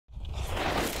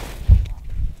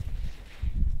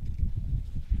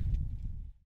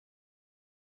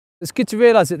It's good to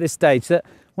realise at this stage that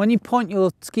when you point your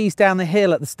skis down the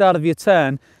hill at the start of your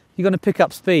turn, you're going to pick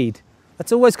up speed.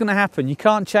 That's always going to happen. You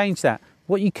can't change that.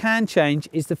 What you can change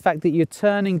is the fact that you're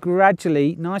turning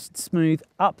gradually, nice and smooth,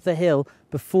 up the hill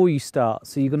before you start.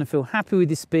 So you're going to feel happy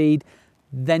with your speed,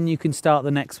 then you can start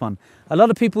the next one. A lot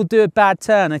of people do a bad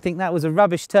turn. I think that was a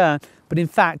rubbish turn, but in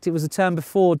fact it was a turn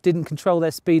before, didn't control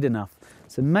their speed enough.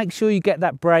 So make sure you get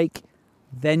that break,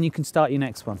 then you can start your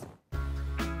next one.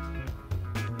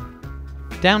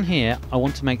 Down here, I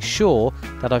want to make sure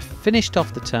that I've finished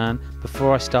off the turn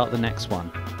before I start the next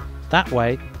one. That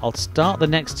way, I'll start the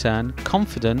next turn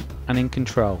confident and in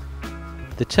control.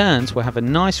 The turns will have a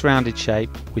nice rounded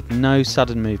shape with no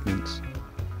sudden movements.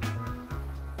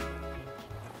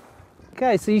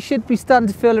 Okay, so you should be starting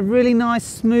to feel a really nice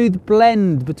smooth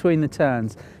blend between the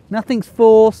turns. Nothing's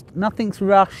forced, nothing's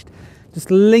rushed,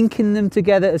 just linking them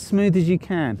together as smooth as you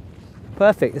can.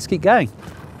 Perfect, let's keep going.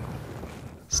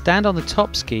 Stand on the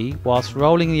top ski whilst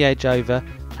rolling the edge over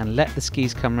and let the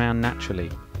skis come round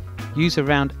naturally. Use a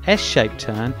round S-shaped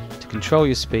turn to control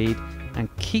your speed and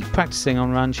keep practicing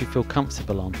on runs you feel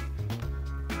comfortable on.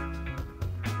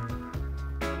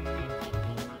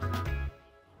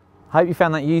 I hope you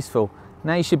found that useful.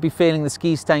 Now you should be feeling the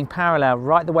skis staying parallel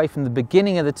right the way from the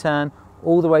beginning of the turn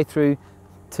all the way through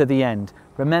to the end.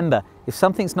 Remember, if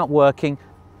something's not working,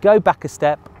 go back a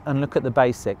step and look at the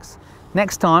basics.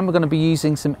 Next time we're going to be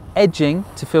using some edging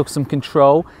to feel some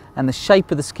control and the shape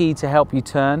of the ski to help you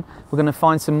turn. We're going to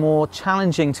find some more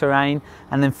challenging terrain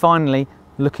and then finally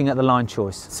looking at the line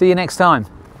choice. See you next time.